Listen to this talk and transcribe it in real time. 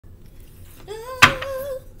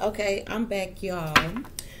Okay, I'm back, y'all.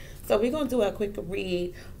 So we're gonna do a quick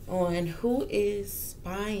read on who is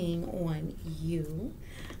spying on you.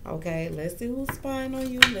 Okay, let's see who's spying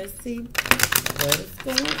on you. Let's see what is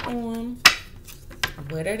going on.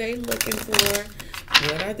 What are they looking for?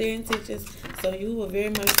 What are their intentions? So you will very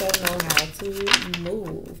much so know how to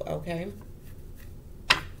move. Okay.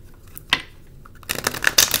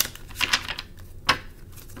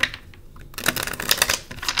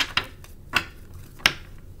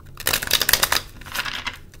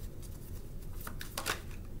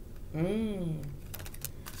 Mm.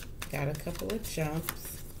 Got a couple of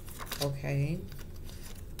jumps. Okay.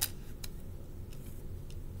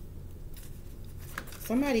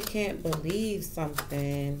 Somebody can't believe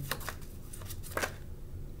something.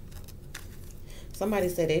 Somebody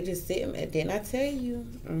said they just sitting there. Didn't I tell you?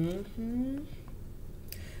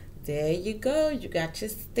 There you go. You got your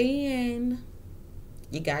stand.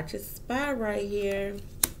 You got your spy right here.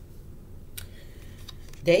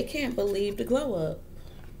 They can't believe the glow up.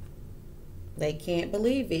 They can't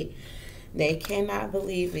believe it. They cannot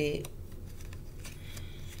believe it.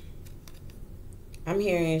 I'm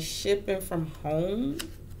hearing shipping from home.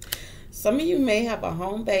 Some of you may have a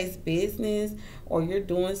home-based business, or you're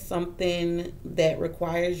doing something that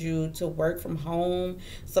requires you to work from home.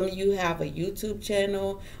 Some of you have a YouTube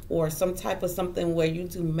channel or some type of something where you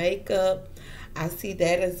do makeup. I see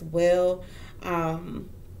that as well.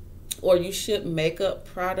 Or you ship makeup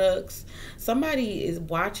products. Somebody is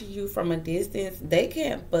watching you from a distance. They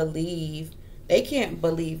can't believe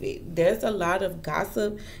it. There's a lot of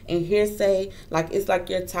gossip and hearsay. Like, it's like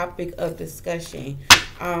your topic of discussion.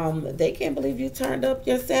 They can't believe you turned up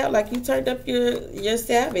yourself. Like, you turned up your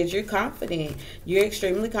savage. You're confident. You're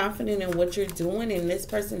extremely confident in what you're doing, and this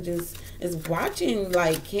person just is watching,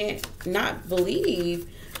 like, can't not believe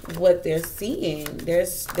what they're seeing. They're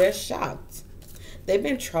shocked. They've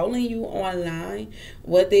been trolling you online,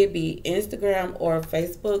 whether it be Instagram or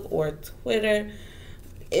Facebook or Twitter.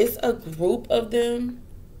 It's a group of them.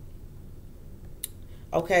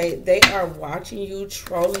 Okay, they are watching you,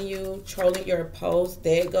 trolling your posts.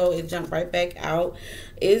 There you go. It jumped right back out.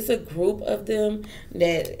 It's a group of them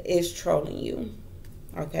that is trolling you.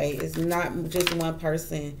 Okay, it's not just one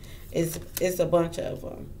person. It's a bunch of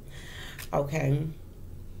them. Okay.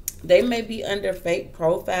 They may be under fake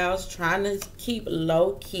profiles, trying to keep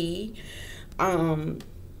low key, doing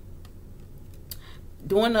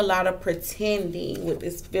a lot of pretending with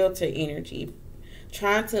this filter energy,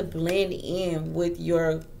 trying to blend in with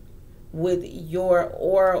your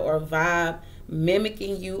aura or vibe,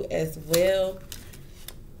 mimicking you as well.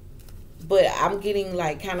 But I'm getting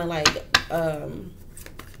like kind of like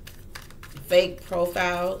fake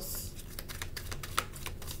profiles.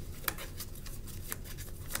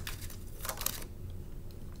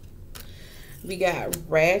 We got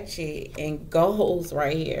ratchet and goals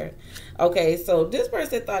right here. Okay, so this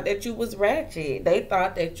person thought that you was ratchet. They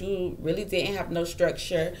thought that you really didn't have no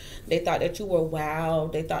structure. They thought that you were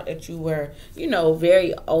wild. They thought that you were,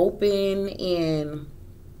 very open, and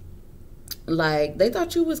like they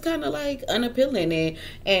thought you was kind of like unappealing,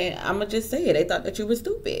 and I'm gonna just say it. They thought that you were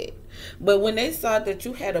stupid. But when they saw that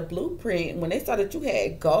you had a blueprint, when they saw that you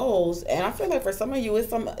had goals, and I feel like for some of you,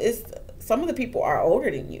 some of the people are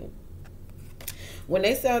older than you. When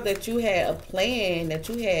they saw that you had a plan, that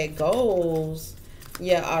you had goals,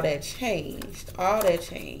 yeah, all that changed. All that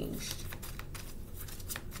changed.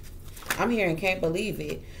 I'm hearing can't believe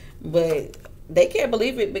it. But they can't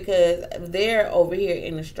believe it because they're over here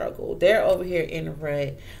in the struggle. They're over here in the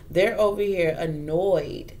rut. They're over here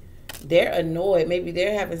annoyed. They're annoyed. Maybe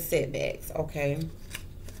they're having setbacks, okay?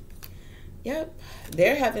 Yep.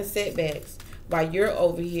 They're having setbacks while you're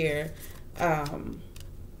over here,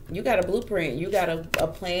 you got a blueprint. You got a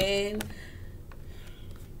plan.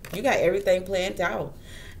 You got everything planned out.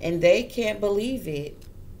 And they can't believe it.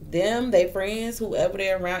 Them, they friends, whoever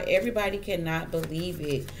they're around, everybody cannot believe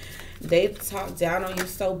it. They talked down on you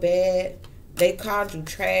so bad. They called you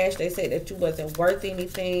trash. They said that you wasn't worth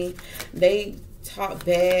anything. They talked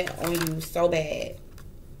bad on you so bad.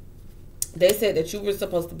 They said that you were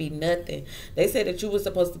supposed to be nothing. They said that you were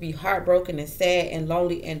supposed to be heartbroken and sad and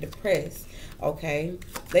lonely and depressed. Okay,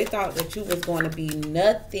 they thought that you was going to be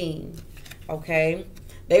nothing. Okay,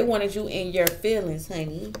 they wanted you in your feelings,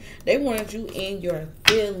 honey. They wanted you in your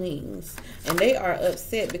feelings, and they are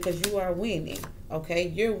upset because you are winning. Okay,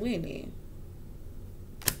 you're winning.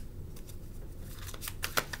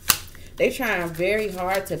 They trying very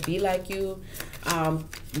hard to be like you,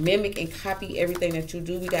 mimic and copy everything that you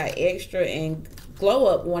do. We got extra, and glow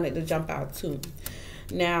up wanted to jump out too.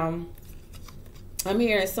 Now, I'm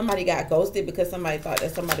hearing somebody got ghosted because somebody thought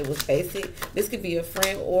that somebody was basic. This could be a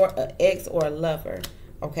friend or an ex or a lover.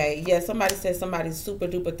 Okay, yeah, somebody said somebody's super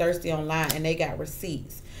duper thirsty online and they got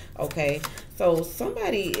receipts. Okay, so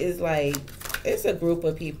somebody is like, it's a group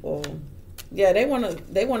of people. Yeah, they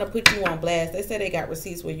wanna put you on blast. They said they got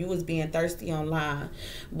receipts where you was being thirsty online,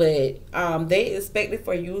 but they expected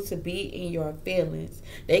for you to be in your feelings.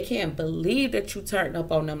 They can't believe that you turned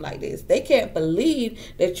up on them like this. They can't believe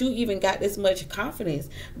that you even got this much confidence,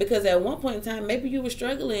 because at one point in time maybe you were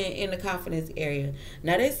struggling in the confidence area.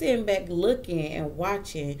 Now they sitting back looking and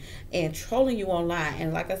watching and trolling you online.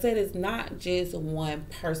 And like I said, it's not just one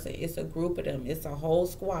person. It's a group of them. It's a whole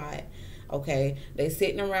squad. Okay, they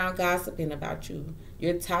sitting around gossiping about you.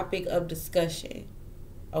 Your topic of discussion.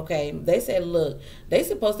 Okay, they said, look, they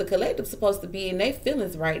supposed to collective supposed to be in their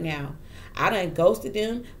feelings right now. I done ghosted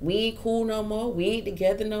them. We ain't cool no more. We ain't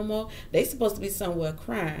together no more. They supposed to be somewhere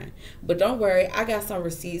crying. But don't worry, I got some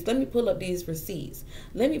receipts. Let me pull up these receipts.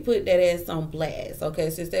 Let me put that ass on blast. Okay,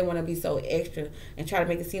 since they want to be so extra and try to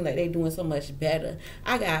make it seem like they doing so much better.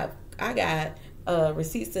 I got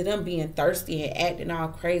receipts to them being thirsty and acting all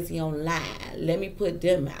crazy online. Let me put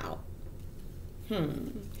them out.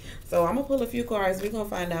 So I'm gonna pull a few cards. We're gonna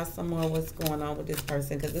find out some more what's going on with this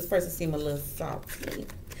person, because this person seems a little salty.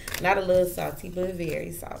 Not a little salty, but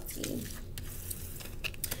very salty.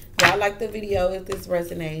 Y'all like the video if this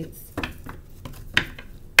resonates.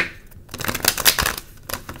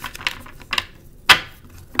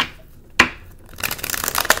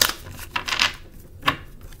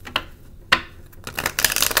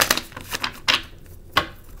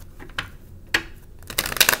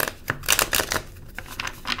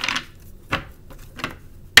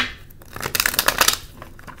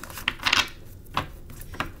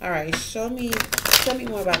 All right, show me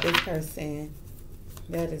more about this person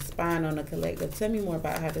that is spying on the collective. Tell me more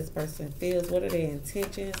about how this person feels. What are their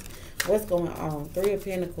intentions? What's going on? Three of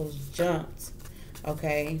Pentacles jumped.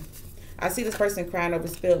 Okay. I see this person crying over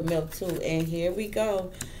spilled milk too. And here we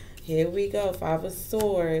go. Here we go. Five of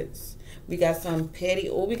Swords. We got some petty.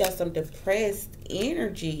 Oh, we got some depressed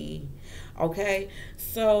energy. Okay.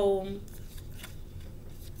 So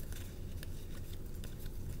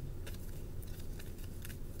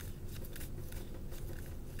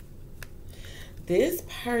this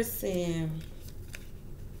person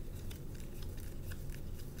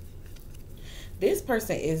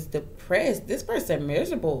is depressed. This person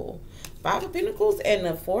miserable. Five of Pentacles and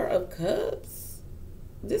the Four of Cups.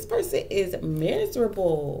 This person is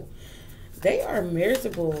miserable. They are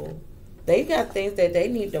miserable. They got things that they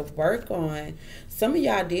need to work on. Some of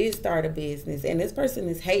y'all did start a business, and this person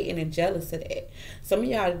is hating and jealous of that. Some of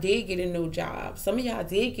y'all did get a new job. Some of y'all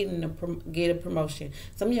did get a promotion.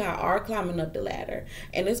 Some of y'all are climbing up the ladder,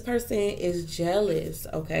 and this person is jealous.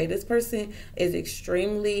 Okay, this person is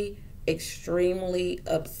extremely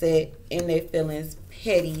upset in their feelings,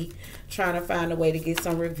 petty, trying to find a way to get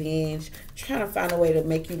some revenge, trying to find a way to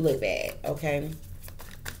make you look bad. Okay.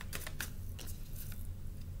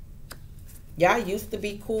 Y'all used to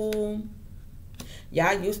be cool.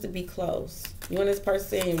 Y'all used to be close. You and this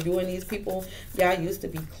person, you and these people, y'all used to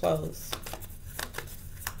be close.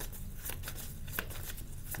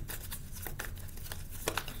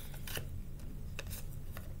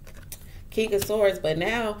 King of Swords, but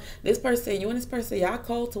now this person, you and this person, y'all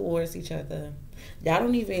cold towards each other. Y'all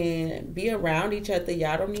don't even be around each other.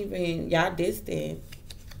 Y'all distant.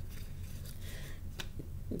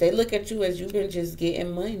 They look at you as you've been just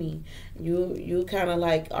getting money. You kind of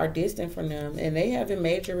like are distant from them, and they having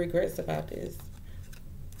major regrets about this.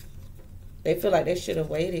 They feel like they should have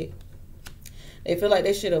waited. They feel like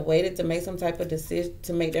they should have waited to make some type of decision,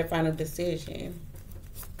 to make their final decision.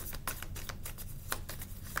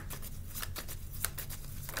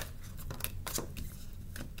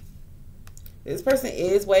 This person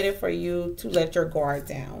is waiting for you to let your guard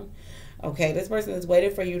down. Okay, this person is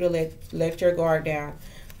waiting for you to let your guard down.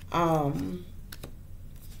 I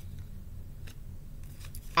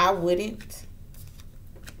wouldn't.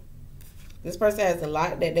 This person has a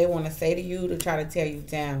lot that they want to say to you to try to tear you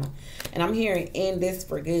down. And I'm hearing end this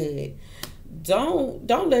for good.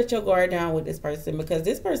 Don't let your guard down with this person, because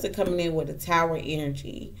this person coming in with a Tower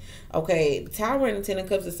energy. Okay, Tower and the Ten of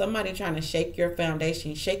Cups is somebody trying to shake your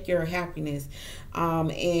foundation, shake your happiness,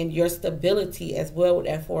 and your stability as well with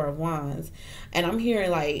that Four of Wands. And I'm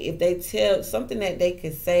hearing like if they tell something that they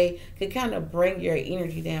could say could kind of bring your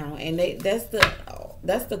energy down, and that's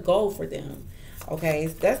the goal for them. Okay,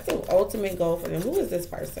 that's the ultimate goal for them. Who is this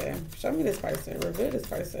person? Show me this person. Reveal this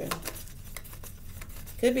person.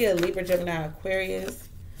 Could be a Libra, Gemini, Aquarius.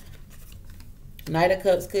 Knight of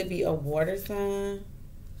Cups could be a water sign.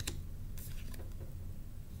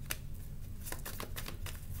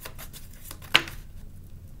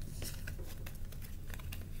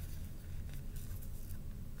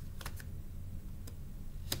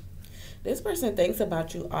 This person thinks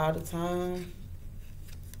about you all the time.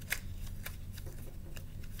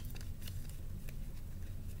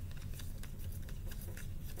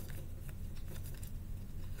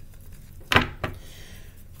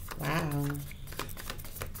 Wow.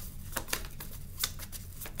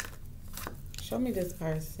 Show me this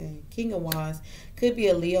person. King of Wands. Could be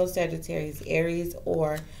a Leo, Sagittarius, Aries,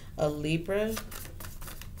 or a Libra.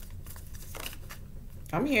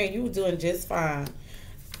 I'm hearing you doing just fine.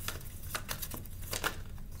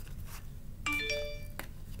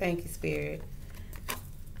 Thank you, Spirit.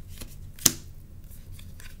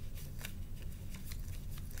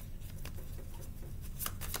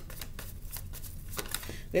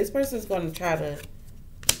 This person's going to try to...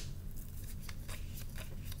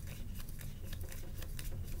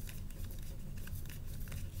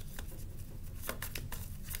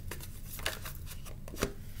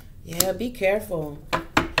 Yeah, be careful.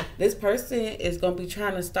 This person is going to be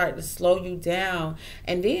trying to start to slow you down.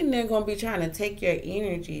 And then they're going to be trying to take your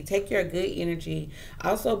energy, take your good energy.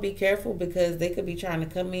 Also be careful because they could be trying to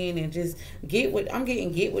come in and just get what, I'm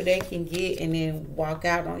getting, get what they can get and then walk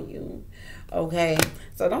out on you. Okay?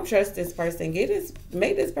 So don't trust this person.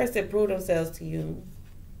 Make this person prove themselves to you.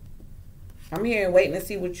 I'm here and waiting to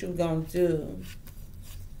see what you're going to do.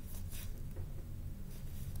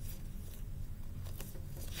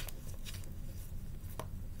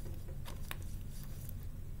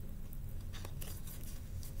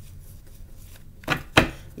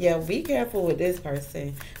 Yeah, be careful with this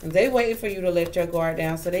person. They waiting for you to let your guard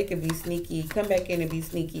down so they can be sneaky. Come back in and be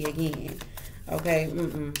sneaky again.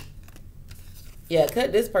 Okay? Yeah,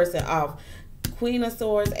 cut this person off. Queen of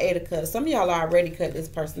Swords, Eight of Cups. Some of y'all already cut this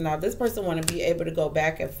person off. This person want to be able to go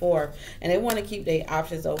back and forth, and they want to keep their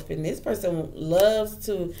options open. This person loves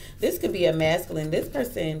to, this could be a masculine. This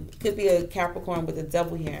person could be a Capricorn with a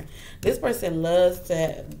double here. This person loves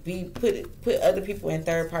to be put other people in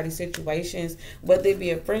third party situations, whether it be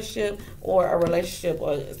a friendship or a relationship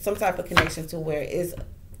or some type of connection to where it's,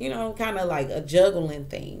 you know, kind of like a juggling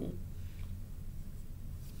thing.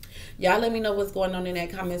 Y'all let me know what's going on in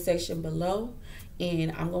that comment section below.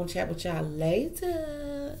 And I'm going to chat with y'all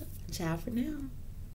later. Ciao for now.